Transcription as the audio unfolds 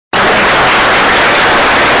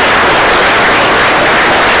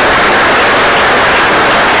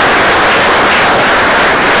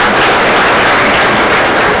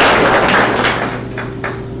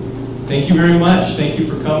Thank you very much. Thank you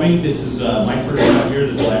for coming. This is my first time here.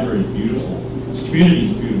 This library is beautiful. This community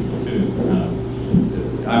is beautiful too.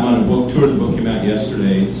 I'm on a book tour. The book came out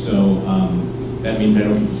yesterday, so that means I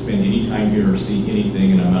don't get to spend any time here or see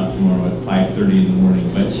anything, and I'm out tomorrow at 5:30 in the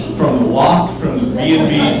morning. But from the walk, from the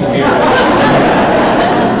B&B to here,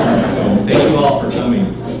 so thank you all for coming.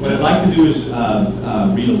 What I'd like to do is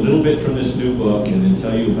read a little bit from this new book and then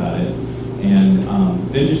tell you about it, and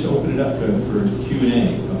then just open it up for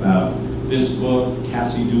Q&A about this book,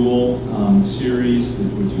 Cassie Duell series,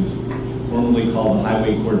 which was formerly called the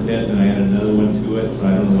Highway Quartet, and I added another one to it, so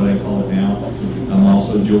I don't know what I call it now.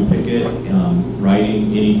 Also Joe Pickett,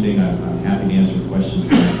 writing anything. I'm happy to answer questions,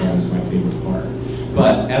 and that's always my favorite part.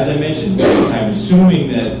 But as I mentioned, I'm assuming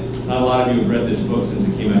that not a lot of you have read this book since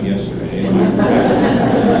it came out yesterday. Am I correct?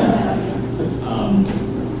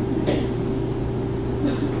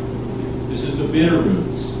 This is the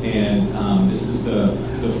Bitterroots, and this is the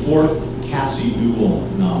fourth Cassie Duell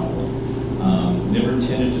novel. Never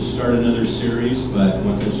intended to start another series, but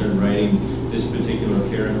once I started writing this particular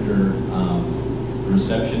character, the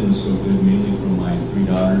reception was so good, mainly from my 3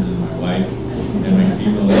 daughters and my wife and my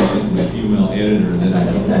female agent and my female editor, that I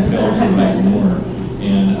felt compelled to write more.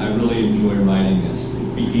 And I really enjoy writing this.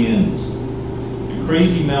 It begins. The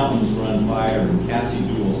crazy mountains were on fire, and Cassie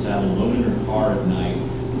Duell sat alone in her car at night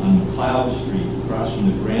on McLeod Street across from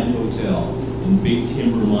the Grand Hotel in Big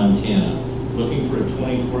Timber, Montana, looking for a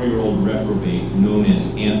 24-year-old reprobate known as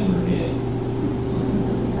Antlerhead.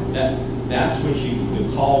 That's when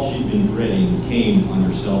the call she'd been dreading came on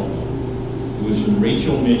her cell phone. It was from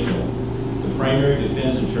Rachel Mitchell, the primary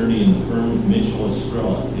defense attorney in the firm of Mitchell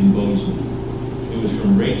Estrella in Bozeman. It was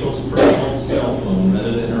from Rachel's personal cell phone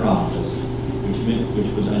rather than her office, which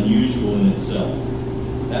was unusual in itself.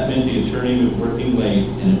 That meant the attorney was working late,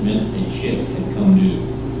 and it meant a chick had come due.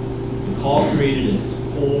 The call created a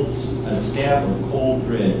stab of cold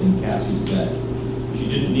dread in Cassie's gut. She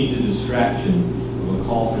didn't need the distraction of a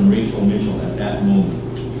call from Rachel Mitchell at that moment.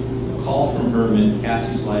 A call from her meant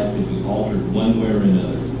Cassie's life could be altered one way or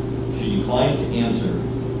another. She declined to answer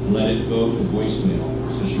and let it go to voicemail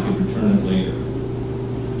so she could return it later.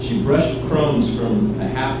 She brushed crumbs from a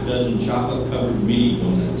half-dozen chocolate-covered mini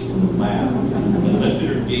donuts from her lap and lifted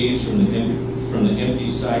her gaze from the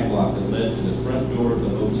empty sidewalk that led to the front door of the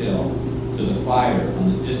hotel to the fire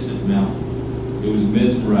on the distant mountain. It was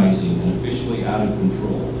mesmerizing and officially out of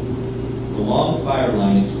control. The long fire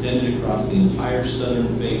line extended across the entire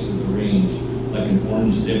southern face of the range like an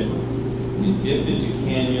orange zipper. It dipped into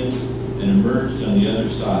canyons and emerged on the other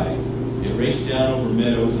side. It raced down over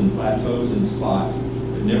meadows and plateaus and spots,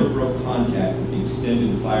 but never broke contact with the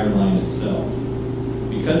extended fire line itself.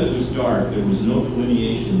 Because it was dark, there was no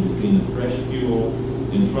delineation between the fresh fuel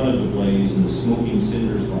in front of the blaze and the smoking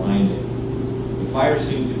cinders behind it. The fire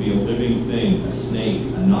seemed to be a living thing, a snake,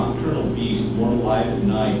 a nocturnal beast more alive at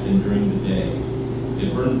night than during the day.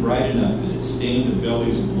 It burned bright enough that it stained the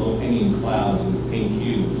bellies of low-hanging clouds with pink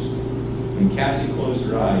hues. When Cassie closed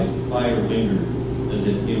her eyes, the fire lingered as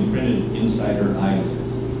if imprinted inside her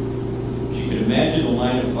eyelids. She could imagine the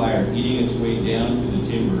line of fire eating its way down through the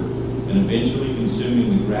timber and eventually consuming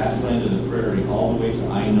the grassland of the prairie all the way to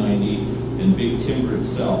I-90 and Big Timber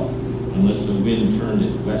itself, unless the wind turned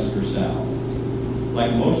it west or south.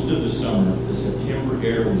 Like most of the summer, the September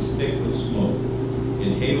air was thick with smoke.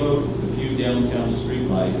 It haloed a few downtown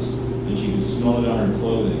streetlights, and she could smell it on her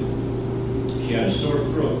clothing. She had a sore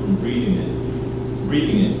throat from breathing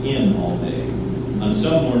it in all day. On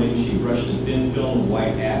some mornings, she brushed a thin film of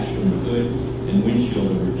white ash from the hood and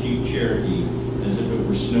windshield of her Jeep Cherokee as if it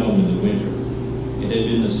were snow in the winter. It had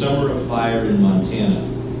been the summer of fire in Montana,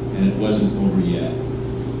 and it wasn't over yet.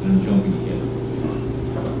 And I'm jumping ahead.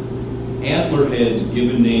 Antlerhead's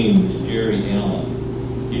given name was Jerry Allen.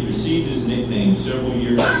 He received his nickname several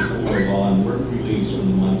years before while on work release from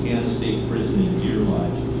the Montana State Prison in Deer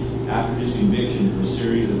Lodge after his conviction for a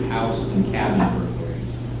series of house and cabin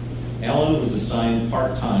burglaries. Allen was assigned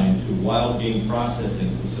part-time to a wild game processing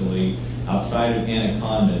facility outside of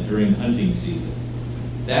Anaconda during hunting season.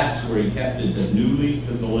 That's where he hefted the newly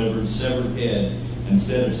delivered severed head and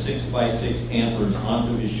set of 6x6 antlers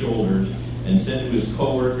onto his shoulders and said to his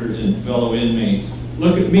co-workers and fellow inmates,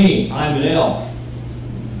 "Look at me, I'm an elk."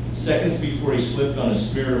 Seconds before he slipped on a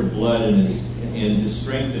smear of blood and his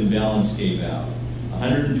strength and balance gave out.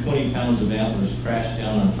 120 pounds of antlers crashed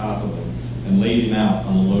down on top of him and laid him out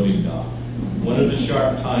on the loading dock. One of the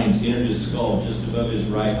sharp tines entered his skull just above his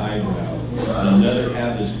right eyebrow, and another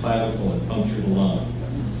halved his clavicle and punctured a lung.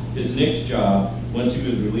 His next job, once he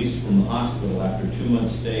was released from the hospital after 2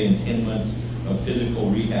 months stay and 10 months of physical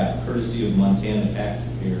rehab courtesy of Montana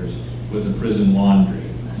taxpayers, with the prison laundry.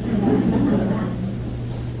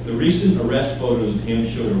 The recent arrest photos of him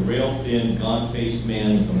showed a rail-thin, gaunt-faced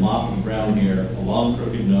man with a mop of brown hair, a long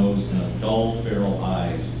crooked nose, and dull, feral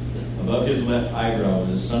eyes. Above his left eyebrow was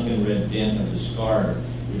a sunken red dent of the scar,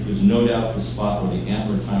 which was no doubt the spot where the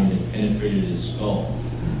antler kind had penetrated his skull.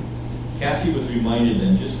 Cassie was reminded that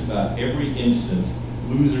in just about every instance,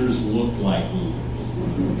 losers looked like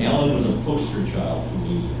losers. Alan was a poster child for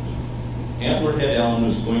losers. Antlerhead Alan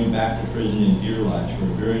was going back to prison in Deer Lodge for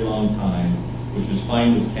a very long time, which was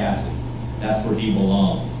fine with Cassie. That's where he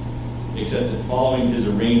belonged. Except that following his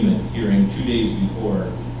arraignment hearing 2 days before,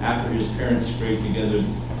 after his parents scraped together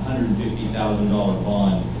a $150,000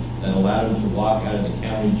 bond that allowed him to walk out of the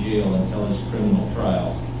county jail until his criminal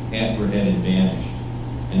trial, Antlerhead had vanished,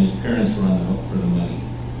 and his parents were on the hook for the money.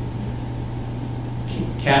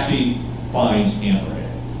 Cassie finds Antlerhead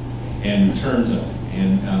and returns him,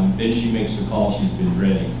 and then she makes the call she's been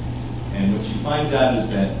dreading. And what she finds out is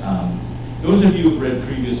that those of you who have read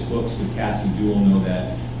previous books with Cassie Duell know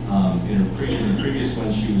that in the previous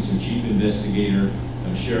one she was the chief investigator of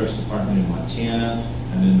the Sheriff's Department in Montana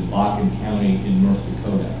and then the Bakken County in North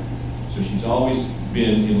Dakota. So she's always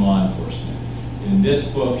been in law enforcement. In this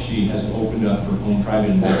book, she has opened up her own private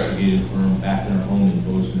investigative firm back in her home in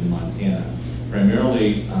Bozeman, Montana,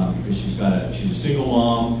 primarily because she's a single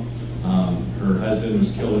mom. Her husband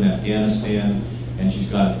was killed in Afghanistan, and she's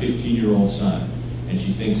got a 15-year-old son. And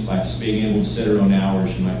she thinks by just being able to set her own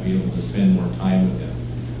hours, she might be able to spend more time with him.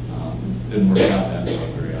 Doesn't work out that way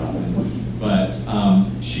very often. But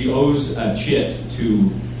she owes a chit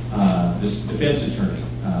to this defense attorney,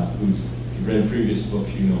 who's read previous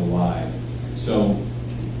books, you know why. So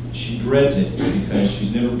she dreads it because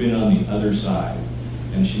she's never been on the other side.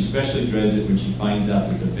 And she especially dreads it when she finds out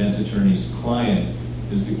that the defense attorney's client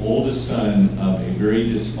is the oldest son of a very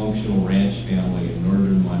dysfunctional ranch family in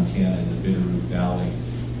northern Montana in the Bitterroot Valley.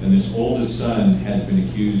 And this oldest son has been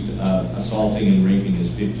accused of assaulting and raping his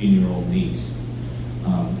 15-year-old niece.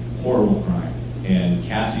 Horrible crime. And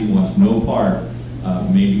Cassie wants no part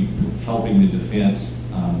of maybe helping the defense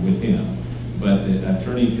with him. But the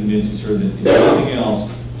attorney convinces her that if nothing else,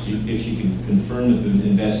 if she can confirm that the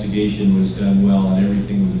investigation was done well and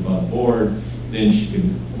everything was above board, then she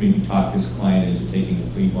can maybe talk this client into taking a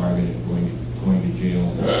plea bargain and going to jail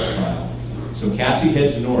in this trial. So Cassie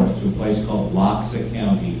heads north to a place called Loxa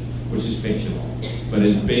County, which is fictional, but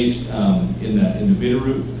is based in the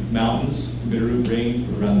Bitterroot Mountains, Bitterroot Range,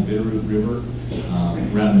 around the Bitterroot River,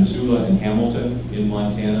 around Missoula and Hamilton in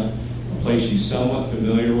Montana, a place she's somewhat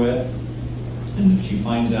familiar with. And she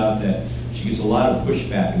finds out that she gets a lot of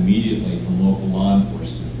pushback immediately from local law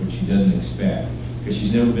enforcement, which she doesn't expect, because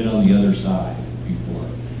she's never been on the other side before.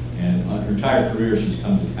 And on her entire career, she's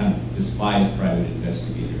come to kind of despise private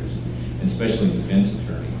investigators, and especially defense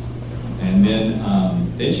attorneys. And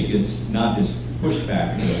then she gets not just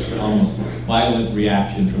pushback, but almost violent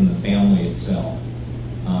reaction from the family itself.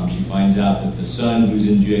 She finds out that the son who's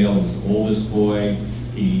in jail was the oldest boy.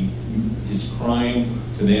 His crime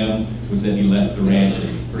to them was that he left the ranch at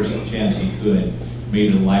the first chance he could,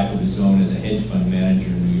 made a life of his own as a hedge fund manager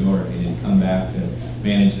in New York, and had come back to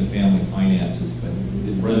manage the family finances. But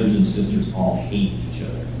his brothers and sisters all hate each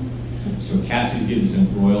other. So Cassie gets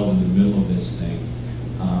embroiled in the middle of this thing.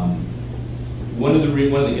 One of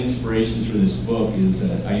the inspirations for this book is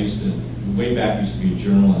that I used to be a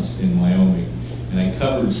journalist in Wyoming, and I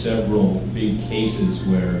covered several big cases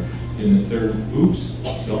where in the third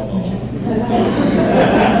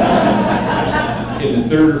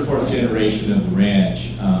or fourth generation of the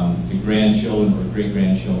ranch, the grandchildren or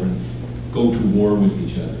great-grandchildren go to war with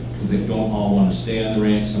each other because they don't all want to stay on the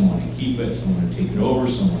ranch. Some want to keep it, some want to take it over,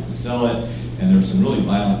 some want to sell it, and there's some really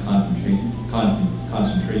violent confrontations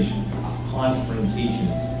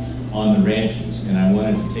on the ranches. And I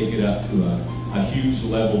wanted to take it up to a huge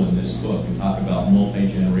level in this book and talk about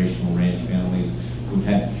multi-generational ranch families who've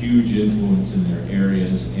had huge influence in their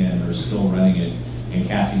areas and are still running it, and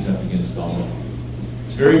Cassie's up against all of them.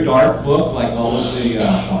 It's a very dark book, like all of the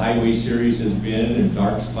Highway series has been, a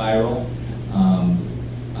dark spiral.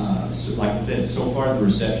 So like I said, so far the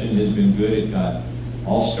reception has been good. It got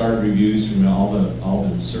all-star reviews from all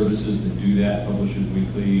the services that do that, Publishers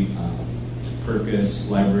Weekly, Kirkus,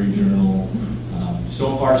 Library Journal.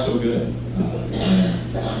 So far, so good.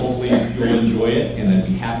 And hopefully you'll enjoy it, and I'd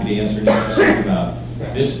be happy to answer any questions about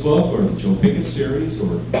this book or the Joe Pickett series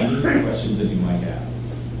or any questions that you might have.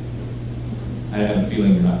 I have a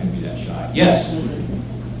feeling you're not going to be that shy. Yes?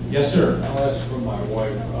 Yes, sir. I'll ask for my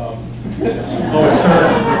wife. Oh, it's her.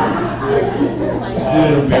 Is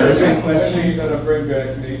it an embarrassing question? When are you going to bring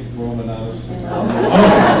back Nate Romanowski? Oh.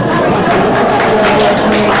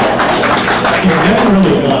 never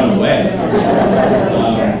really gone away.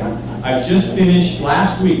 I've just finished,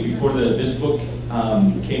 last week, before this book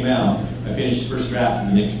came out, I finished the first draft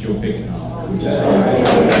of the next Joe Pickett novel, which is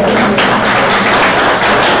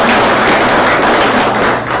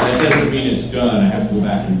that doesn't mean it's done. I have to go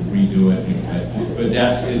back and redo it. But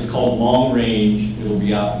it's called Long Range. It'll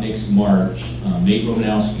be out next March. Nate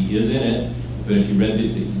Romanowski is in it, but if you read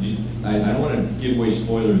I don't want to give away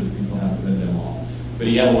spoilers if people haven't read them all. But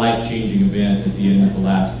he had a life-changing event at the end of the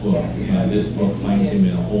last book, and this book finds him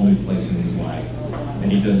in a whole new place in his life,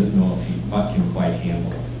 and he doesn't know if he can quite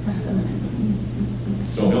handle it.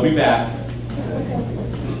 So he'll be back.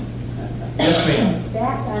 Yes, ma'am.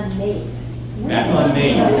 Back on Nate. Back on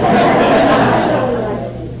Nate.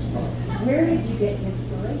 Where did you get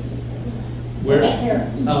inspiration? Where,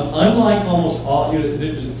 unlike almost all,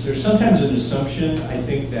 there's sometimes an assumption, I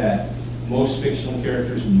think, that most fictional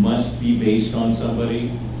characters must be based on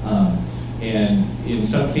somebody, and in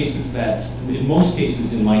some cases in most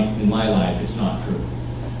cases in my life, it's not true.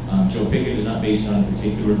 Joe Pickett is not based on a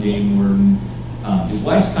particular game warden. His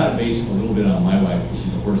wife's kind of based a little bit on my wife, because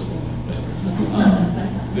she's a horsewoman.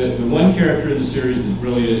 But the one character in the series that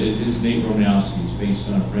really is Nate Romanowski. He's based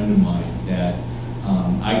on a friend of mine that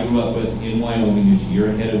I grew up with in Wyoming. He was a year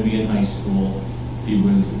ahead of me in high school. He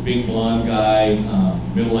was a big blonde guy,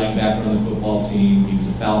 middle linebacker on the football team. He was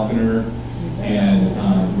a falconer and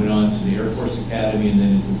went on to the Air Force Academy and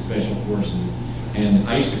then into Special Forces. And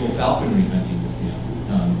I used to go falconry hunting with him,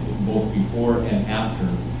 both before and after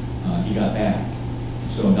he got back.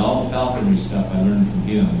 So all the falconry stuff I learned from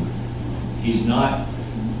him. He's not,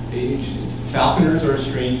 falconers are a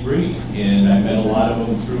strange breed, and I met a lot of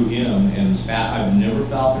them through him, and I've never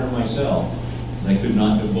falconer myself. I could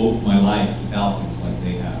not devote my life to falcons like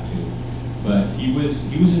they have to. But he was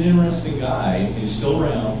an interesting guy. He's still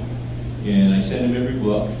around, and I send him every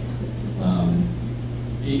book.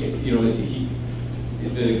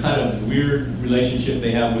 The kind of weird relationship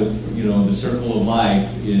they have with the circle of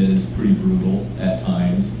life is pretty brutal at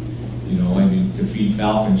times. I mean, to feed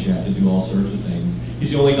falcons, you have to do all sorts of things.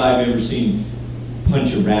 He's the only guy I've ever seen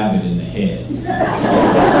punch a rabbit in the head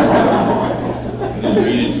and then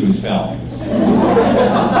feed it to his falcons.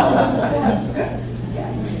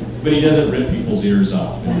 But he doesn't rip people's ears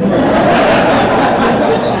off.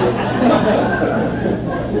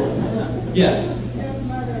 Yes?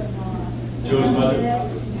 Joe's mother?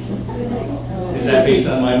 Is that based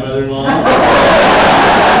on my mother-in-law?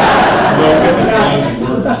 No, because mine's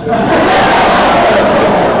worse.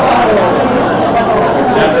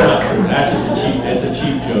 That's not true. That's a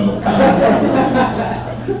cheap joke.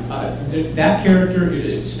 That character,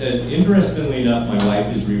 interestingly enough, my wife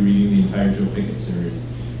is rereading the entire Joe Pickett series.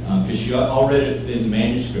 Because she all read it in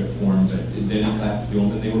manuscript form, but then it got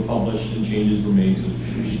filmed and they were published and changes were made, so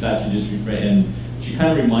she thought she'd just read. And she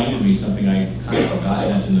kind of reminded me something I kind of forgot to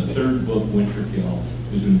mention. The third book, Winter Kill,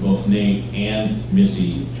 was when both Nate and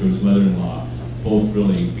Missy, Joe's mother-in-law, both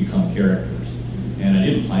really become characters. And I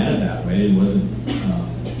didn't plan it that way. It wasn't.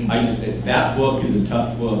 That book is a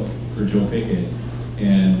tough book for Joe Pickett.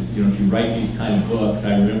 And if you write these kind of books,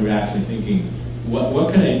 I remember actually thinking,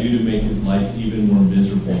 what can I do to make his life even more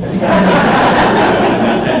miserable? And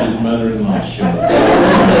that's how his mother-in-law show up.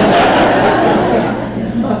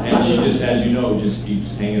 And she just, as you know, just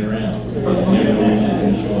keeps hanging around. You never know when she's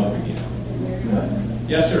going to show up again.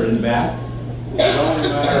 Yes, sir, in the back. It's only a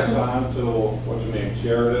matter of time till, what's her name,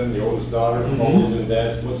 Sheridan, the oldest daughter, follows in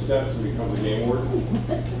Dad's footsteps and becomes a game warden.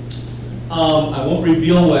 I won't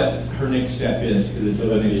reveal what her next step is because it's in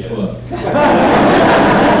the next book. But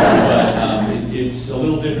it's a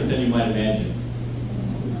little different than you might imagine.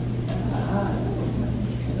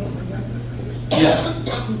 Yes?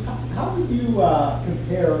 How would you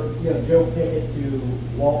compare Joe Pickett to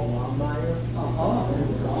Walt Longmire?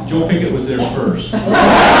 Joe Pickett was there first.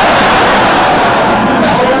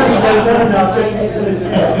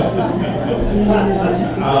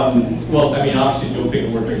 Well, I mean, obviously Joe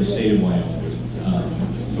Pickett worked for the state of Wyoming,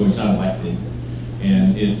 so he's not elected.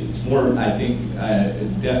 And it's more, I think,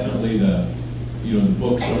 definitely the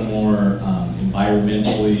books are more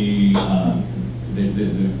environmentally,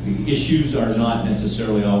 the issues are not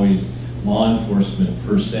necessarily always law enforcement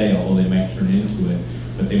per se, although they might turn into it,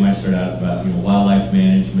 but they might start out about wildlife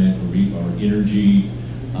management or energy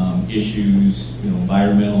issues,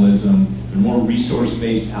 environmentalism. They're more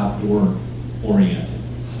resource-based, outdoor-oriented.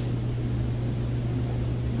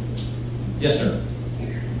 Yes, sir.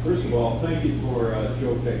 First of all, thank you for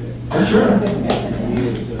Joe Pickett. Sure. He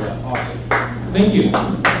is awesome. Thank you.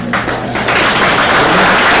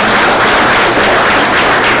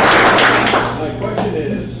 My question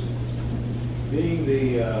is, being the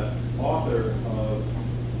author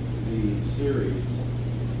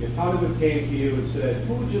Hollywood came to you and said,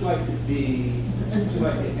 who would you like to be, who would you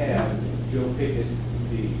like to have Joe Pickett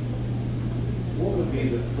be? What would be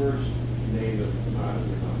the first name that would come out of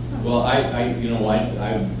your mouth? Well, I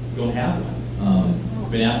don't have one.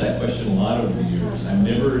 I've been asked that question a lot over the years. I've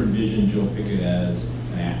never envisioned Joe Pickett as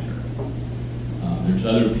an actor. There's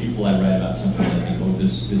other people I write about sometimes I think, oh,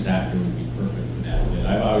 this actor would be perfect for that. But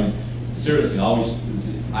I've always, seriously,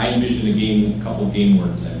 I envision a couple of game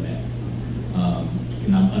words I've met.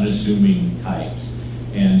 And I'm unassuming types.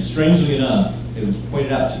 And strangely enough, it was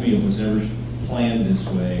pointed out to me, it was never planned this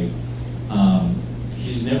way.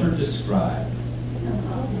 He's never described.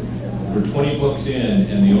 We're 20 books in,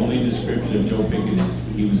 and the only description of Joe Pickett is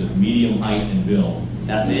he was of medium height and build.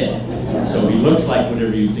 That's it. So he looks like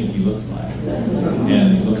whatever you think he looks like.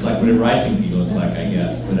 And he looks like whatever I think he looks like, I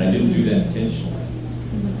guess. But I didn't do that intentionally.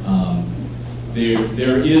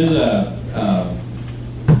 There is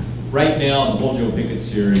right now, the whole Joe Pickett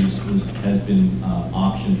series has been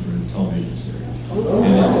optioned for a television series.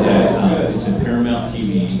 And it's at Paramount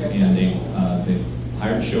TV, and they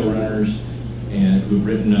hired showrunners and who've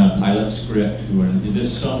written a pilot script who are this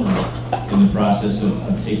summer in the process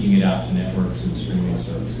of taking it out to networks and streaming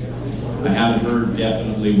services. I haven't heard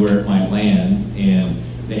definitely where it might land, and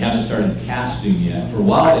they haven't started casting yet. For a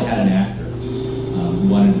while they had an actor who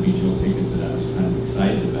wanted to be Joe Pickett that I was kind of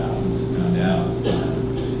excited about, as I found out.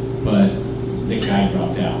 But the guy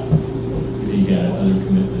dropped out. He had other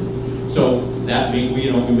commitment. So that we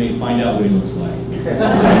may find out what he looks like.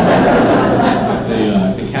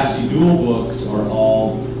 The Cassie Dual books have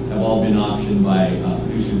all been optioned by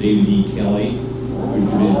producer David E. Kelly, who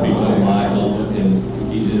did Big Little Lie,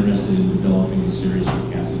 and he's interested in developing a series for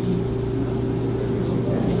Cassie Dual.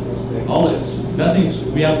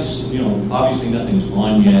 We haven't, obviously nothing's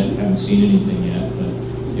on yet, haven't seen anything yet, but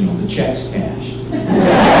the check's cashed.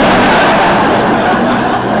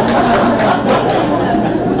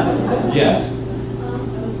 Yes.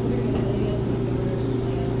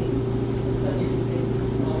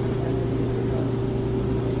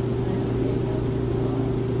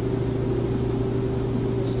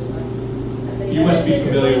 You must be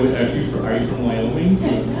familiar with, are you from Wyoming?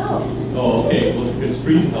 No. Oh, okay, well, it's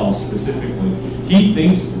Friedenthal specifically. He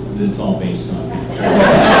thinks that it's all based on him.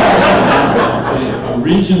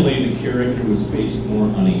 Originally, the character was based more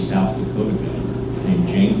on a South Dakota governor named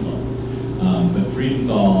Janko. But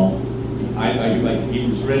Friedenthal,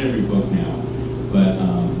 he's read every book now, but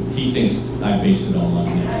he thinks I based it all on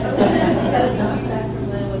him.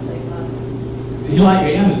 His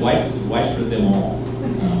wife's read them all.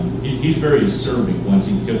 He's very acerbic. Once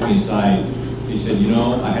he took me aside, he said,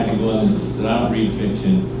 I had to go on this. He said, I don't read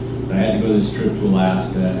fiction, but I had to go to this trip to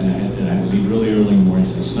Alaska, and I had to leave really early in the morning.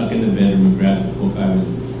 So I snuck in the bedroom and grabbed the book I was,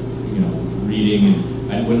 reading, and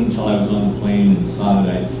I wouldn't until I was on the plane and saw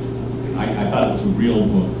that I thought it was a real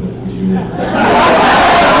book, but it was yours.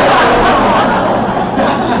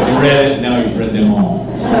 But he read it, and now he's read them all.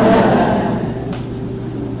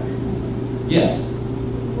 Yes.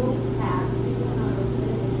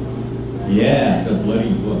 Yeah, it's a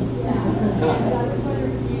bloody book.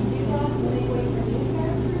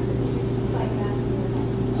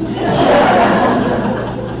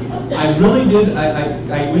 I really did.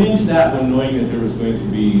 I went into that one knowing that there was going to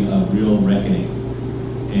be a real reckoning.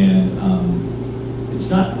 And it's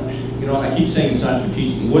not, I keep saying it's not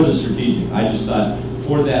strategic. It wasn't strategic. I just thought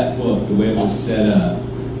for that book, the way it was set up,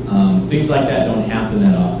 things like that don't happen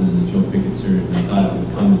that often in the Joe Pickett series. And I thought it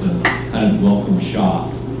would come as a kind of welcome shock.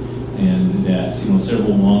 And that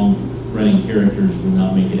several long-running characters would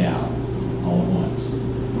not make it out all at once.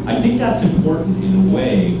 I think that's important in a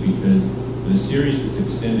way because the series is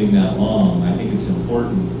extending that long. I think it's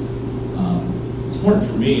important. It's important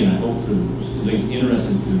for me, and I hope for at least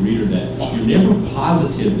interesting to the reader that you're never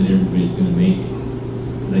positive that everybody's going to make it.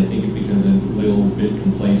 But I think it becomes a little bit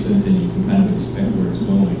complacent, and you can kind of expect where it's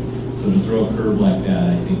going. So to throw a curve like that,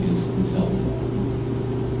 I think is helpful.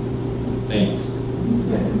 Thanks.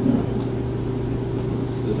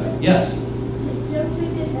 Yes? Is Joe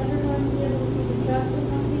Pickett ever going to be able to keep a trust in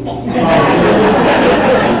something?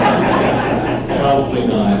 Probably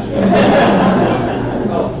not.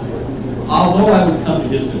 Although I would come to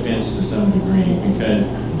his defense to some degree, because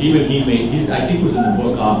even I think it was in the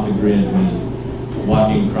book Off the Grid when he's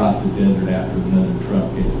walking across the desert after another truck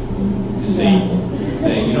gets disabled,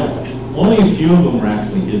 saying, only a few of them were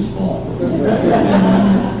actually his fault.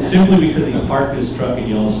 Simply because he parked his truck in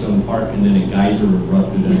Yellowstone Park and then a geyser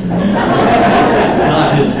erupted underneath. It's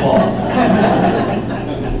not his fault.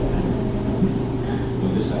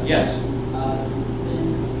 Yes?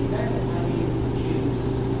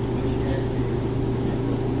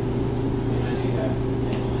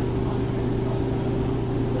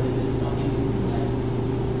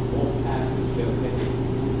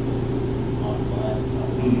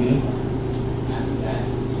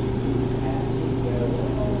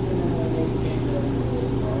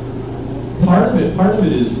 part of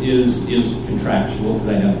it is contractual, because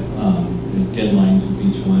I have deadlines with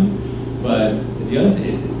each one. But the other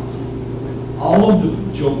thing, all of the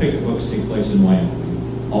Joe Pickett books take place in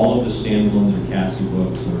Wyoming. All of the standalones or Cassie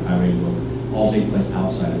books or Highway books all take place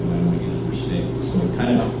outside of Wyoming and other states. So it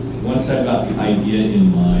kind of, once I've got the idea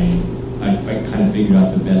in mind, I kind of figured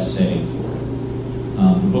out the best setting for it.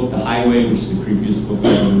 The book The Highway, which is the creepiest book I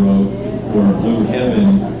ever wrote, or Blue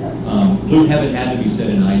Heaven. Blue Heaven had to be set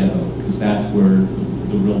in Idaho, because that's where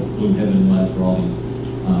the real Blue Heaven was, where all these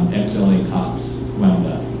ex-LA cops wound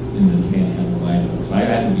up in the panhandle of Idaho. So I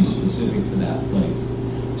had to be specific to that place.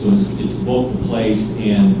 So it's both the place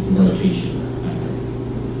and the location.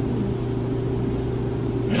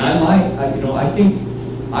 And I think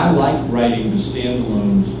I like writing the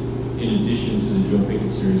standalones in addition to the Joe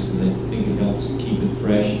Pickett series, because I think it helps keep it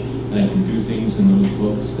fresh, and I can do things in those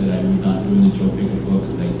books that I would not do in the Joe Pickett books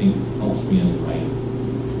that I think helps me as a writer.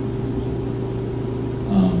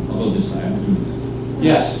 I'll go this side. I'm doing this.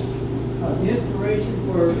 Yes. The inspiration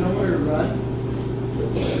for Nowhere to Run?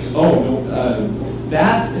 Oh, no.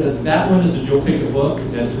 That one is a Joe Pickett book.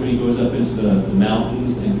 That's when he goes up into the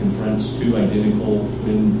mountains and confronts two identical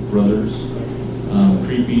twin brothers.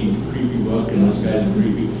 Creepy book, and those guys are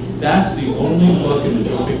creepy. That's the only book in the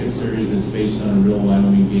Joe Pickett series that's based on a real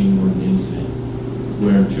Wyoming game warden incident,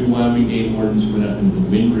 where two Wyoming game wardens went up into the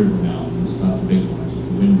Wind River Mountains, not the big ones, but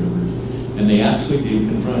the Wind Rivers, and they actually did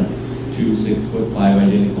confront two 6'5"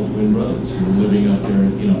 identical twin brothers who were living up there,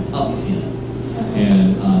 up 10,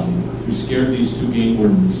 and who scared these two game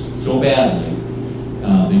wardens so badly,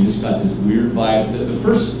 they just got this weird vibe. The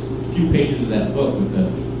first few pages of that book with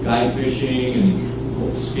the guy fishing and he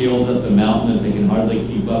scales up the mountain that they can hardly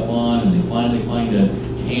keep up on, and they finally find a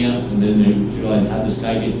camp, and then they realize, how did this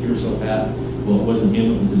guy get here so fast? Well, it wasn't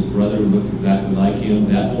him, it was his brother who looks exactly like him.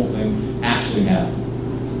 That whole thing actually happened.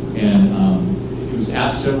 And it was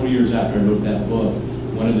several years after I wrote that book,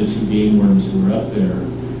 one of the two game wardens who were up there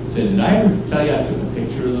said, did I ever tell you I took a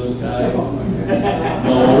picture of those guys?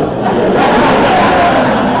 No.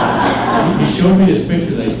 He showed me this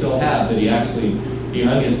picture that I still have, that he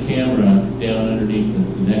hung his camera down underneath the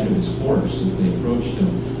neck of his horse as they approached him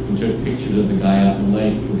and took pictures of the guy out in the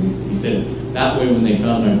lake. Because he said, that way when they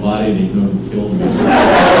found my body, they'd know who killed me.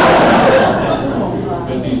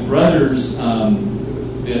 But these brothers,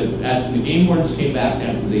 the game wardens came back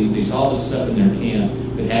now because they saw this stuff in their camp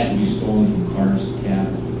that had to be stolen from cars and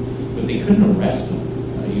cattle. But they couldn't arrest them.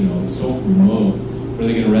 It's so remote. What are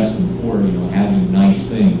they going to arrest them for? Having nice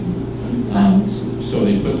things. So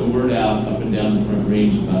they put the word out up and down the Front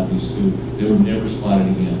Range about these two. They were never spotted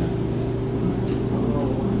again after that.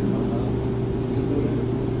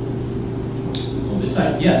 On this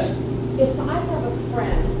side, yes? If I have a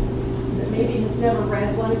friend that maybe has never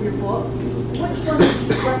read one of your books, which one would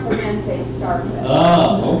you recommend they start with?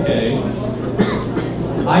 Oh, okay.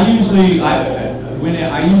 I usually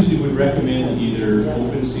would recommend either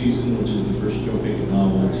Open Season, which is the first Joe Pickett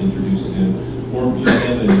novel that's introduced him, or Blue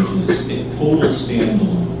Heaven, which is a total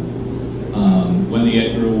standalone. Won the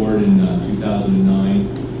Edgar Award in 2009.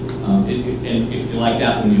 And if you like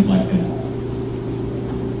that one, you'd like that one.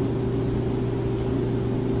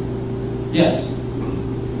 Yes?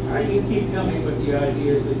 You keep coming with the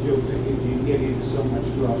ideas that Joe Pickett can get into so much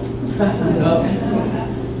trouble.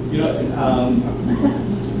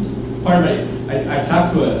 Pardon me, I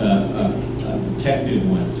talked to a detective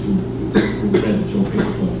once who read the Joe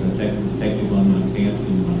Pickett books, a detective in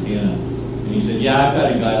Montana, and he said, yeah, I've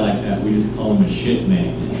got a guy like that, we just call him a shit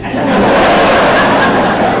man. No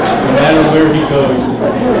matter where he goes.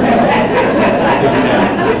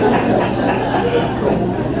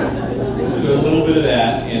 So a little bit of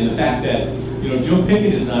that, and the fact that, Joe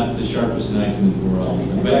Pickett is not the sharpest knife in the drawer all of a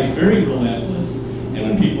sudden, but he's very relentless. And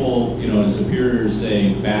when people, his superiors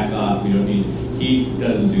say, back off, we don't need, he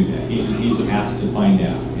doesn't do that. He's asked to find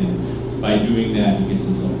out. And by doing that, he gets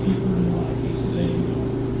himself deeper in a lot of cases, as you know.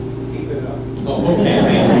 Keep it up. Oh, okay,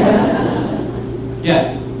 thank you. Yes?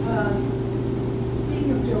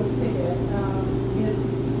 Speaking of Joe Pickett, I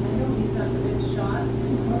know he's not the best shot.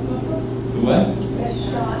 The what? Best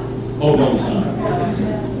shot. Oh, no, he's not.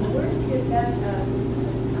 Where did you get that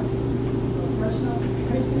professional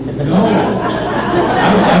training? No.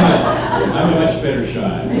 I'm a much better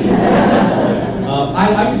shot.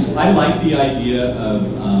 I like the idea of,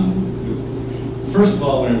 first of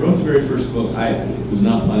all, when I wrote the very first book, I wasn't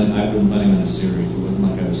planning on a series. It wasn't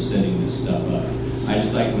like I was setting this stuff up. I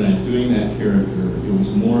just like when I was doing that character, it was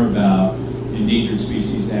more about the Endangered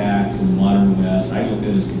Species Act and the modern West. I looked at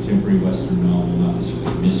it as contemporary Western novel, not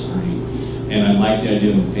necessarily mystery. And I like the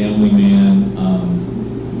idea of a family man,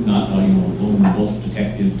 not a lone wolf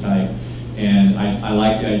detective type. And I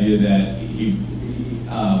like the idea that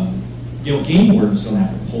game wardens don't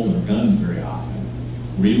have to pull their guns very often,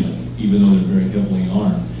 really, even though they're very heavily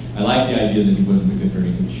armed. I like the idea that he wasn't a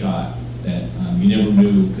very good shot, that you never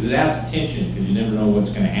knew, because it adds tension, because you never know what's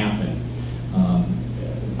going to happen.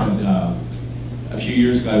 A few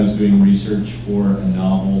years ago, I was doing research for a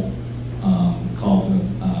novel called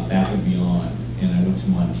Back and Beyond, and I went to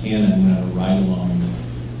Montana and went on a ride-along with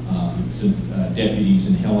some deputies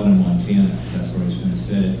in Helena, Montana. That's where I was going to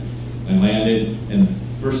set it. I landed, and the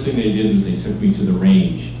first thing they did was they took me to the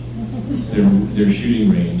range, their shooting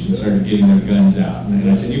range, and started getting their guns out. And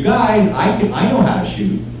I said, "You guys, I know how to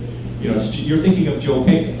shoot. You know, you're thinking of Joe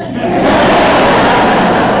Pickett."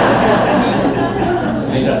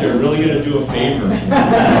 They thought they were really going to do a favor.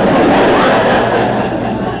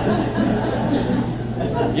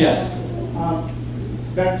 Yes.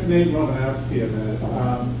 Back to Nate Romanowski a minute.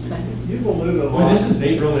 You've alluded a lot. Boy, this is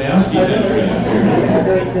Nate Romanowski country out here. He's a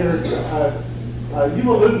great character. You've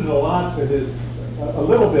alluded a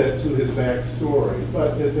little bit to his backstory,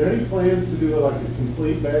 but is there any plans to do like a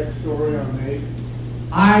complete backstory on Nate?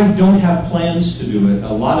 I don't have plans to do it.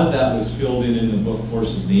 A lot of that was filled in the book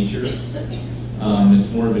Force of Nature. It's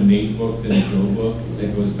more of a Nate book than a Joe book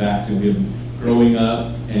that goes back to him growing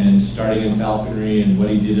up and starting in falconry and what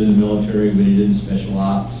he did in the military, what he did in special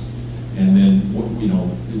ops, and then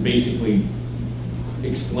it basically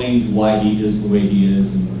explains why he is the way he is.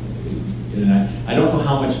 And I don't know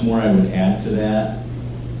how much more I would add to that.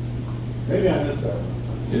 Maybe I missed that one.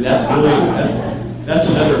 That's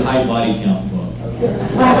another high body count book. Okay.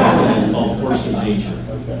 And it's called Force of Nature.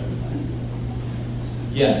 Okay.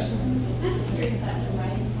 Yes. I'm curious about the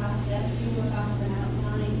writing process. Do you work off of an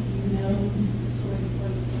outline? Do you know the story before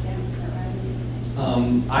you sit down and start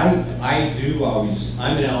writing? I do always.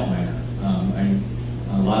 I'm an outliner.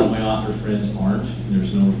 A lot of my author friends aren't.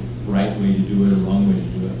 There's no right way to do it or wrong way to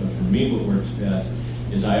do it. But for me, what works best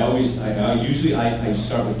is I usually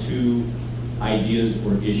start with two ideas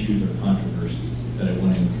or issues or controversies that I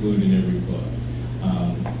want to include in every book.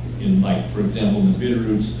 For example, in the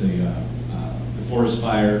Bitterroots, the forest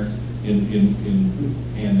fire, and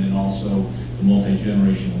then also the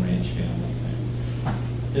multi-generational ranch family thing.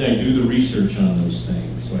 Then I do the research on those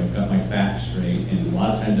things, so I've got my facts straight, and a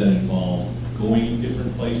lot of times that involves going to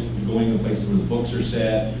different places, going to places where the books are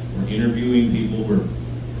set, or interviewing people who are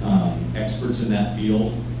experts in that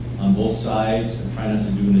field on both sides. I try not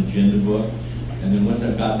to do an agenda book. And then once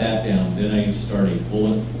I've got that down, then I start a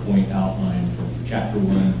bullet point outline from chapter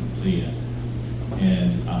 1 to the end.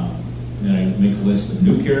 And then I make a list of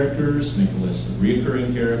new characters, make a list of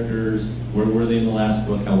reoccurring characters, where were they in the last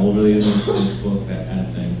book, how old were they in this book, that kind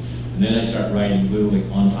of thing. And then I start writing literally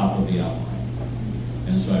on top of the outline.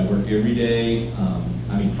 And so I work every day,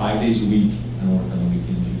 5 days a week. I don't work on the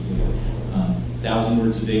weekends usually. 1,000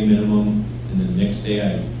 words a day minimum, and then the next day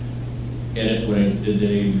I edit what I did the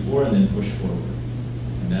day before and then push forward.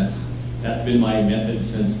 And that's been my method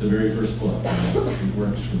since the very first book. It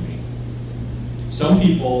works for me. Some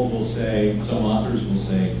people will say, some authors will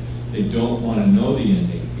say, they don't want to know the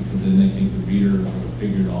ending because then they think the reader will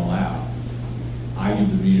figure it all out. I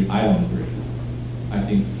don't agree. I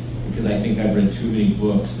think I've read too many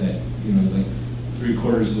books that, like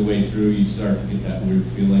 3/4 of the way through, you start to get that weird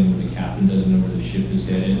feeling where the captain doesn't know where the ship is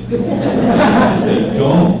headed. Because they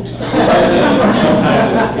don't.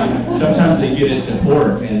 Sometimes they get it to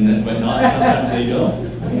port, but sometimes they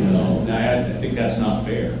don't. I think that's not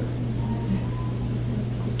fair.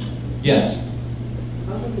 Yes.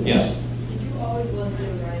 Yes. Did you always want to be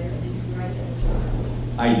a writer? Did you write as a child?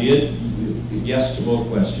 I did. Yes to both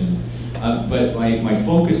questions. But my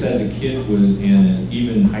focus as a kid was, and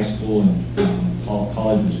even high school and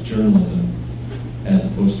college, was journalism as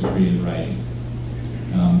opposed to creative writing.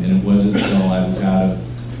 And it wasn't until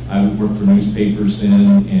I would work for newspapers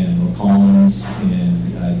then and wrote columns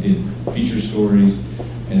and did feature stories.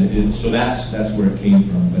 And so that's where it came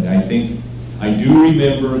from. But I think I do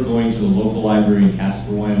remember going to the local library in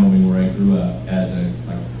Casper, Wyoming, where I grew up as a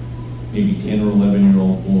maybe 10 or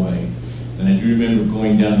 11-year-old boy. And I do remember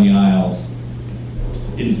going down the aisles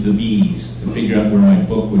into the B's to figure out where my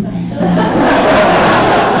book would be. So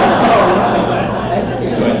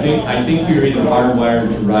I think you're either hardwired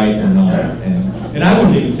to write or not. And I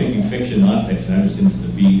wasn't even thinking fiction, nonfiction. I was into the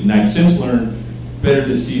B. And I've since learned better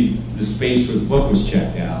to see the space where the book was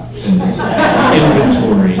checked out than the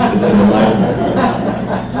inventory that's in the library.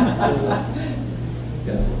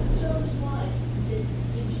 Yes. So what? Did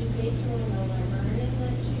you base your own librarian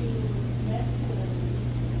that you met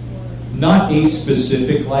or? Not a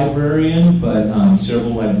specific librarian, but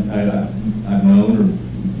several I've known or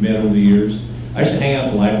met over the years. I used to hang out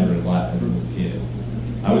at the library a lot as a little kid.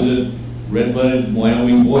 I was a red-blooded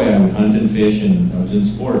Wyoming boy. I would hunt and fish, and I was in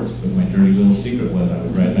sports, but my dirty little secret was I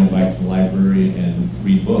would ride my bike to the library and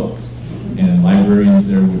read books. And librarians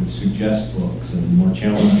there would suggest books and more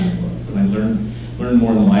challenging books. And I learned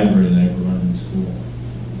more in the library than I ever learned in school.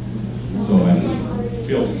 So I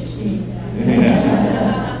feel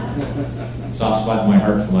soft spot in my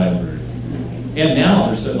heart for libraries. And now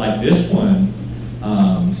there's like this one,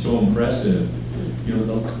 so impressive. You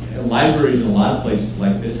know, the libraries in a lot of places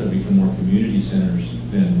like this have become more community centers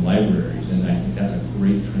than libraries, and I think that's a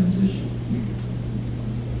great transition.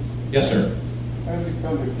 Yes, sir. How did you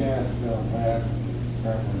come to cast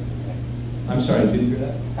Labrador? I'm sorry, I didn't hear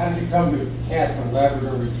that. How did you come to cast a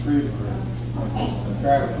Labrador Retriever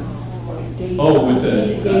traveler? Oh, with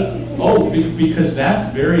the because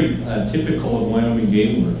that's very typical of Wyoming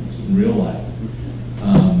game wardens in real life.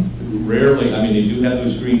 Rarely, I mean, they do have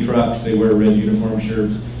those green trucks. They wear red uniform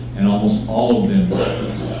shirts, and almost all of them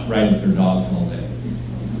ride with their dogs all day.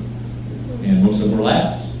 And most of them are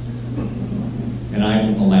labs. And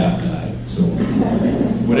I'm a lab guy, so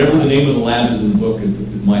whatever the name of the lab is in the book is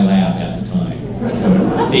my lab at the time.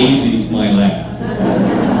 So Daisy's my lab.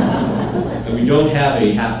 And we don't have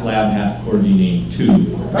a half lab, half corgi named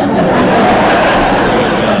 2.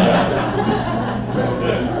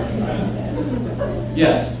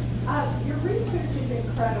 Yes? Your research is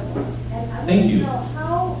incredible. And I Thank you.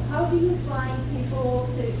 How do you find people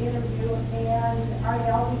to interview, and are they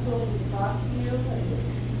always willing to talk to you?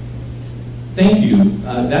 Thank you.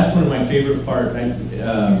 That's one of my favorite parts.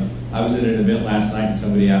 I was at an event last night and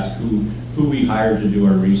somebody asked who we hired to do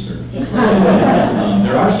our research.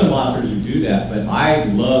 There are some authors who do that, but I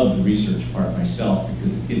love the research part myself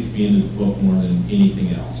because it gets me into the book more than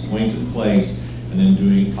anything else. Going to the place and then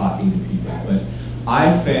talking to people. But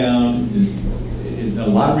I found is a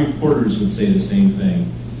lot of reporters would say the same thing.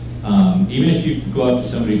 Even if you go up to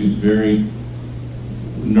somebody who's very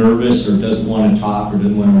nervous or doesn't want to talk or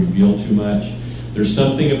doesn't want to reveal too much, there's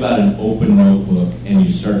something about an open notebook and you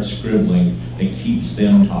start scribbling that keeps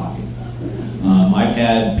them talking. I've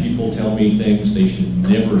had people tell me things they should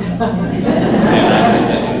never have told me.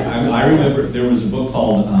 And I remember there was a book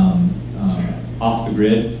called Off the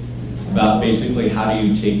Grid about basically how do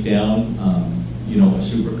you take down a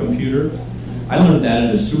supercomputer. I learned that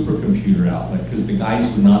at a supercomputer outlet because the guys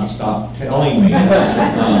would not stop telling me.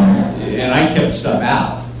 And I kept stuff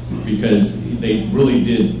out because they really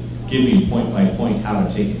did give me point by point how to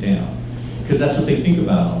take it down. Because that's what they think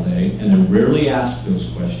about all day, and they're rarely asked those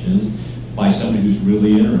questions by somebody who's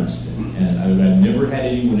really interested. And I've never had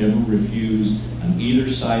anyone ever refuse on either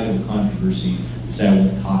side of the controversy to say I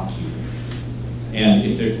won't talk to you.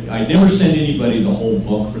 And I never send anybody the whole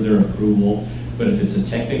book for their approval, but if it's a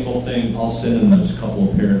technical thing, I'll send them those couple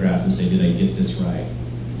of paragraphs and say, did I get this right?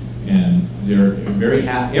 And they're very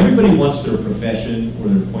happy. Everybody wants their profession or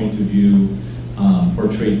their point of view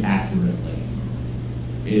portrayed accurately.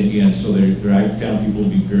 And so I've found people to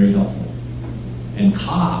be very helpful. And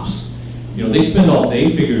cops, they spend all day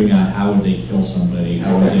figuring out how would they kill somebody,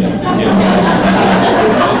 how would they get them.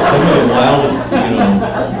 Some of the wildest,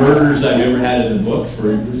 murders I've ever had in the books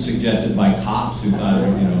were suggested by cops who thought,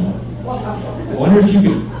 I wonder if you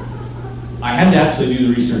could. I had to actually do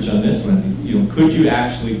the research on this one. Could you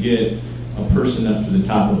actually get a person up to the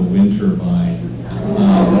top of a wind turbine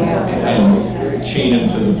and chain him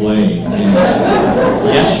to the blade? And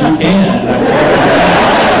yes, you can.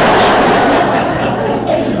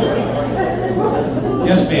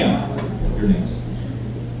 Yes, ma'am. Your name's.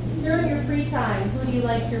 During your free time, who do you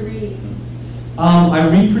like to read? I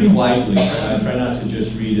read pretty widely. I try not to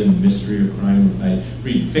just read in mystery or crime. I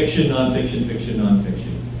read fiction, nonfiction, fiction, nonfiction.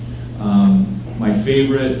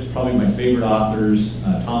 Probably my favorite authors,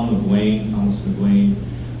 Thomas McGuane,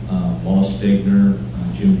 Wallace Stegner,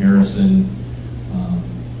 Jim Harrison,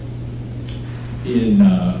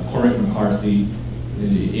 Cormac McCarthy.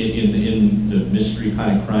 In the mystery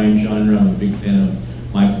kind of crime genre, I'm a big fan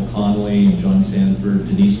of Michael Connelly and John Sanford.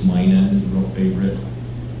 Denise Mina is a real favorite.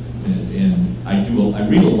 And I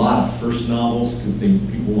read a lot of first novels because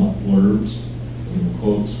people want blurbs,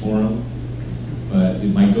 quotes for them. But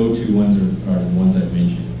my go-to ones are the ones I've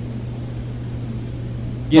mentioned.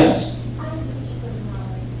 Yes?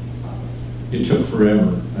 It took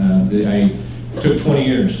forever. It took 20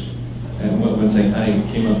 years. And once I kind of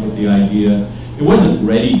came up with the idea, it wasn't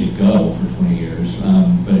ready to go for 20 years.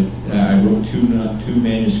 But I wrote two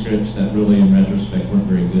manuscripts that really, in retrospect, weren't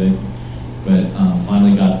very good. But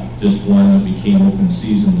finally got this one that became open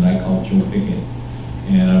season that I called Joe Pickett.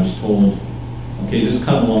 And I was told, okay, this is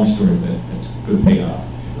kind of a long story, but it's a good payoff.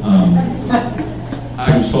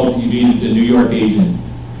 I was told you needed a New York agent,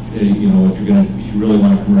 you know, if you really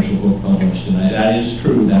want a commercial book published, and that is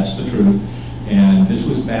true. That's the truth. And this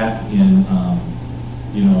was back in,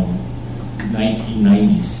 you know,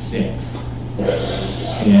 1996,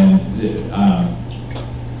 and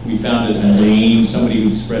we found a name, somebody who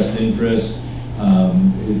expressed interest.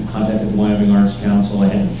 Contacted the Wyoming Arts Council. I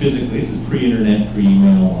had to physically, this is pre-internet,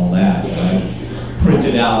 pre-email, all that. I print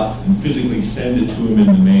it out and physically send it to him in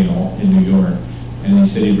the mail in New York. And he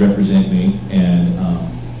said he'd represent me. And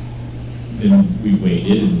then we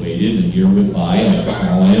waited and waited, and a year went by, and I'd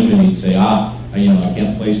call him, and he'd say, you know, I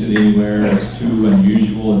can't place it anywhere. It's too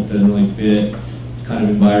unusual. It doesn't really fit. It's kind of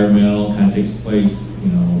environmental. Kind of takes place, you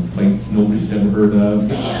know, place nobody's ever heard of.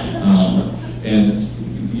 And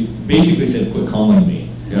he basically said, quit calling me.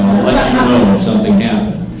 You know, I'll let you know if something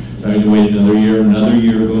happens. So I had to wait another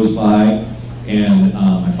year goes by, and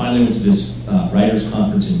I finally went to this writers'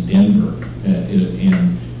 conference in Denver,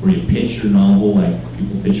 and where you pitch your novel, like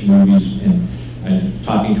people pitch movies, and I was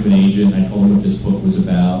talking to an agent, and I told him what this book was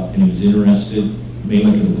about, and he was interested,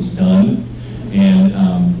 mainly because it was done, and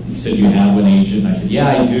he said, do you have an agent? And I said, yeah,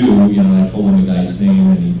 I do, you know, and I told him the guy's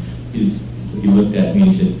name, and he looked at me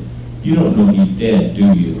and he said, you don't know he's dead,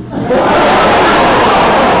 do you? He's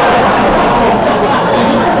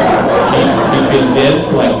been dead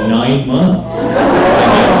for like 9 months.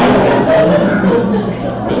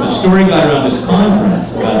 But the story got around this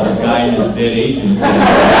conference about the guy and his dead agent.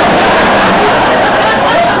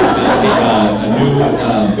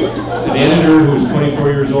 An editor who was 24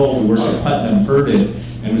 years old who worked at Putnam heard it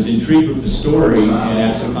and was intrigued with the story and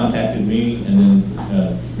actually contacted me, and then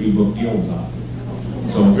 3 book deal was offered.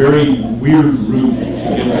 So a very weird route to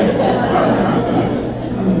get there.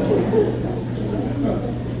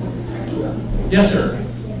 Yes, sir.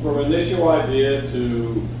 From initial idea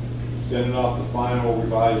to sending off the final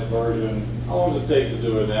revised version, how long does it take to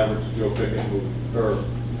do an average Joe Pickett movie or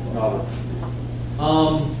novel?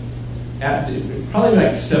 Probably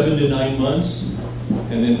like 7 to 9 months,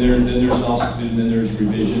 and then there's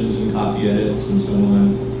revisions and copy edits and so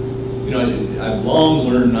on. You know, I've long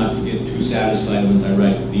learned not to get too satisfied once I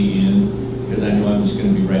write the end, because I know I'm just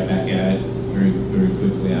going to be right back at it very, very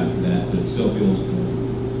quickly after that. But it still feels good.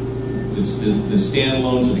 The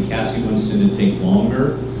standalones or the Cassie ones tend to take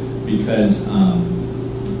longer because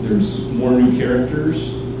there's more new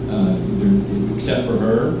characters, except for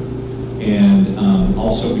her, and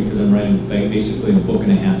also because I'm writing basically a book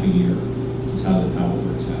and a half a year. That's how it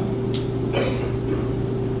works out.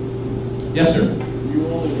 Yes, sir. You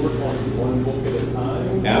only work on one book at a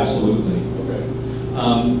time? Absolutely. Okay.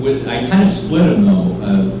 I kind of split them though.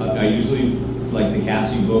 I usually, like the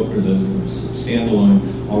Cassie book or the standalone,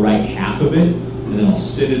 I'll write half of it, and then I'll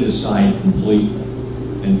sit it aside complete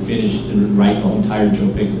and finish and write the whole entire Joe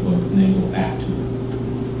Pickett book, and then go back to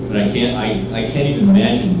it. But I can't even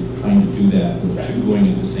imagine trying to do that with 2 going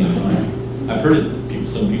at the same time. I've heard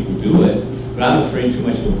some people do it, but I'm afraid too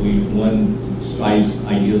much will bleed. One guy's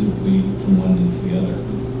ideas will bleed from one into the other.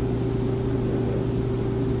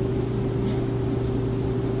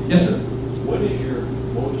 Yes, sir. What is your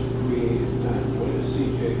most creative time? When is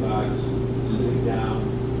C.J. Fox sitting down?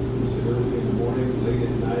 Is it early in the morning, late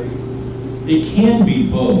at night? It can be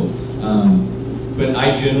both, but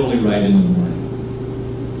I generally write in the morning.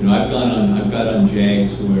 You know, I've got on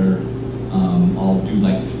Jags where I'll do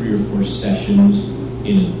like 3 or 4 sessions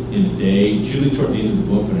in a day. It's usually toward the end of the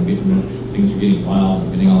book when I'm getting things are getting wild,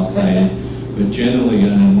 I'm getting all excited. But generally,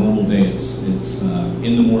 on a normal day, it's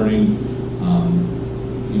in the morning.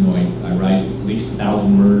 You know, I write at least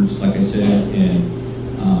 1,000 words, like I said, and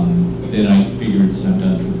then I figure I'm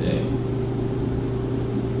done for the day.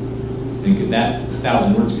 And that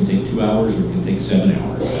 1,000 words can take 2 hours, or it can take 7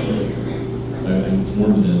 hours. It's more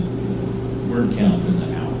of the word count than the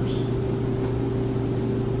hours.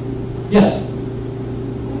 Yes.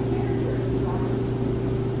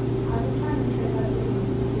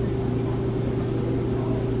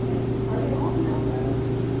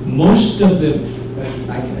 Most of them,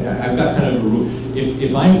 I've got kind of a rule.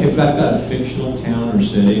 If I've got a fictional town or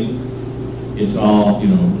setting, it's all, you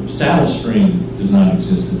know, Saddle Spring does not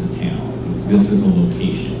exist as a town. This is a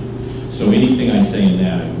location. So anything I say in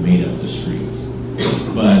that, I've made up the streets.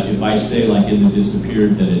 But if I say, like in The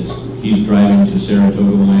Disappeared, that he's driving to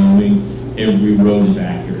Saratoga, Wyoming, every road is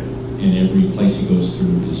accurate, and every place he goes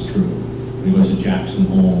through is true. When he goes to Jackson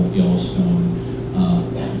Hole, Yellowstone.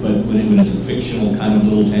 But when it's a fictional kind of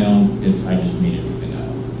little town, I just made everything up.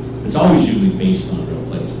 It's always usually based on real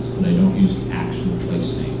places, but I don't use the actual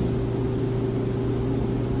place name.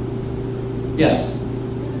 Yes?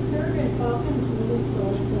 Peregrine Falcons really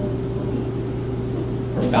sold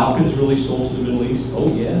Or Falcon falcons really sold to the Middle East?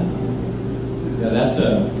 Oh yeah. Yeah,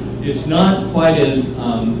 it's not quite as,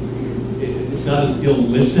 it's not as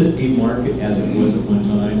illicit a market as it was at one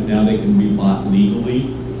time. Now they can be bought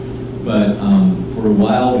legally. But for a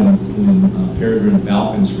while, when peregrine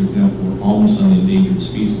falcons, for example, were almost on the endangered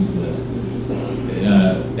species list,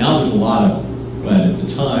 now there's a lot of them. But at the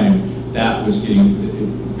time, that was getting,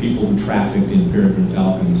 people who trafficked in peregrine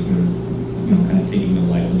falcons were, kind of taking their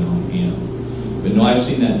life in their own hands. But no, I've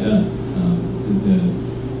seen that done.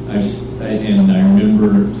 And I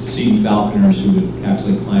remember seeing falconers who would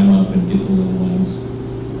actually climb up and get the little ones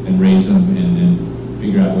and raise them and then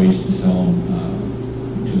figure out ways to sell them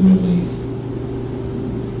to the Middle East.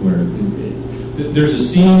 Where there's a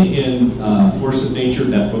scene in Force of Nature,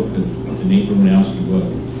 that book, the Nate Romanowski book,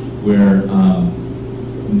 where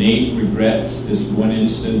Nate regrets this one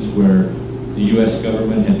instance where the U.S.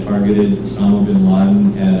 government had targeted Osama bin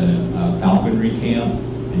Laden at a falconry camp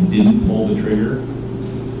and didn't pull the trigger.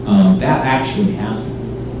 That actually happened.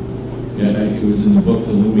 It was in the book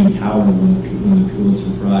The Looming Tower, when the Pulitzer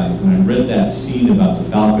Prize. When I read that scene about the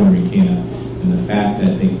falconry camp and the fact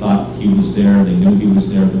that they thought he was there, they knew he was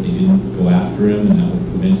there, but they didn't go after him, and that would have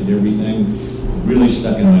prevented everything, it really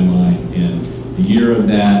stuck in my mind. And the year of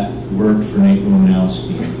that worked for Nate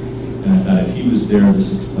Romanowski, and I thought if he was there, this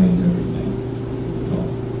explains everything. So.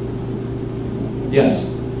 Yes?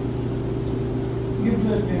 You've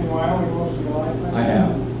lived in Wyoming most of your life. I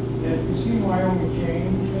have. Have you seen Wyoming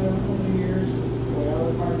change over the years, the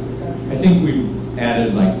other parts of the country? I think we've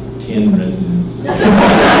added like 10 residents.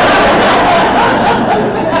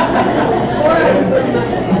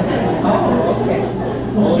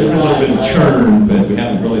 There's really been churn, but we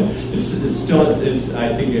haven't really. It's still. I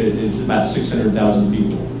think it's about 600,000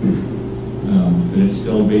 people, but it's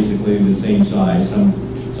still basically the same size.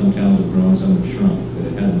 Some towns have grown, some have shrunk, but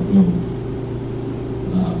it hasn't boomed.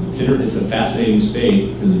 It's a fascinating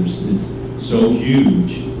state because it's so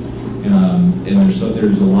huge, and there's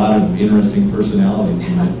a lot of interesting personalities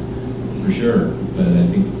in it, for sure. But I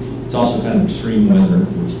think it's also kind of extreme weather,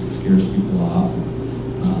 which scares people off.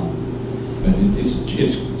 But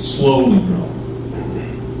it's slowly growing.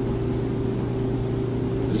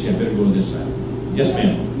 Let's see, I better go to this side. Yes,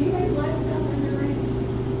 ma'am. Do you guys livestock on your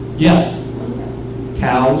ranch? Yes.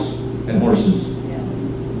 Cows and horses. Yeah.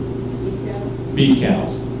 Beef cows.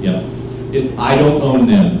 Yep. I don't own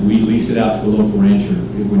them. We lease it out to a local rancher,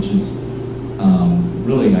 which is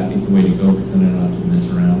really, I think, the way to go, because then I don't have to mess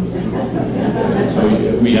around with it. So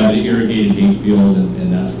we have an irrigated hay field,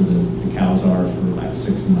 and that's where the cows are for like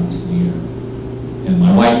 6 months of the year. And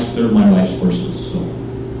they're my wife's horses, so.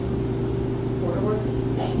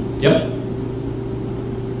 Yep.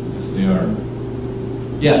 Yes, they are.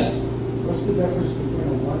 Yes? What's the difference between a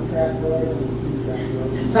one-track road and a two-track road?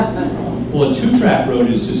 Well, a two-track road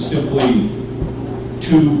is just simply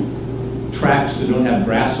 2 tracks that don't have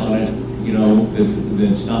grass on it,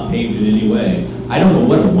 that's not paved in any way. I don't know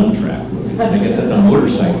what a one-track road is. I guess that's a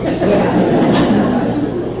motorcycle.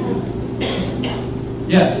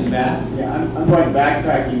 Yes, in back. Yeah, I'm going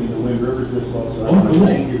backpacking in the Wind Rivers this fall, so I want to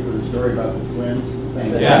thank you for the story about the twins.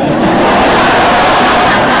 Thank you. Yeah.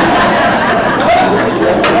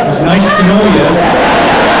 It was nice to know you.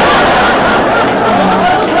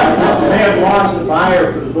 I may have lost the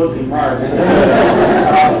buyer for the book in March.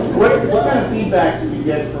 What kind of feedback do you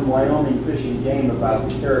get from Wyoming Fish and Game about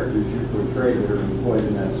the characters you portray that are employed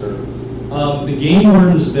in that service? The game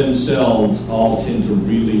wardens themselves all tend to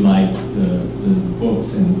really like the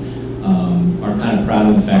books and are kind of proud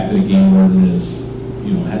of the fact that a game warden is,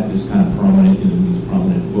 had this kind of prominent in these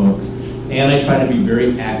prominent books. And I try to be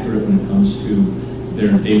very accurate when it comes to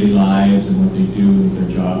their daily lives and what they do, what their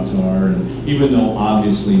jobs are. And even though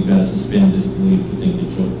obviously you've got to suspend disbelief to think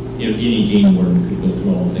that any game warden could go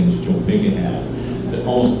through all the things Joe Pickett had, that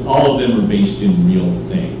almost all of them are based in real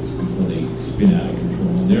things before they spin out of control.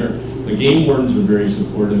 And the game wardens are very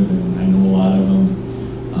supportive, and I know a lot of them.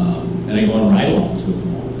 And I go on ride-alongs with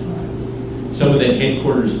them all the time. Some of the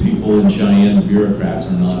headquarters people in Cheyenne, the bureaucrats,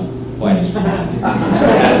 are not quite as proud.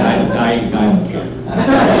 I don't care.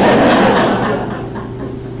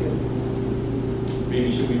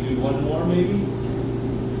 Maybe should we do one more, maybe?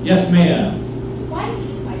 Yes, ma'am. Why did you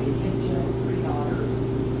decide to give Joe 3 daughters?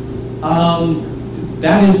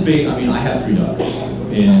 That is big. I mean, I have 3 daughters,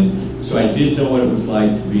 and so I did know what it was like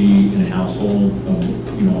to be in a household of,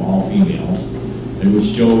 all females,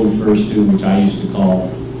 which Joe refers to, which I used to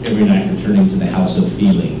call every night returning to the house of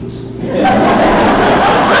feelings. But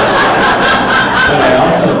I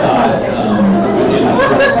also thought,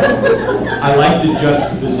 I like the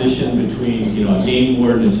juxtaposition between, you know, a game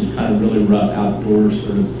warden is kind of really rough outdoors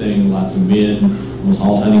sort of thing, lots of men, almost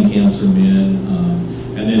all hunting camps are men,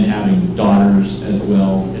 and then having daughters as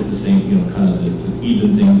well at the same, you know, kind of to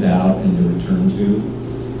even things out and to return to.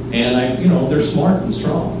 And you know, they're smart and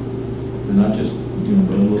strong. They're not just, you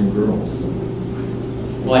know, little girls. So.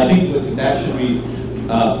 Well, I think that should be.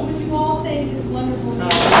 Would you all think this wonderful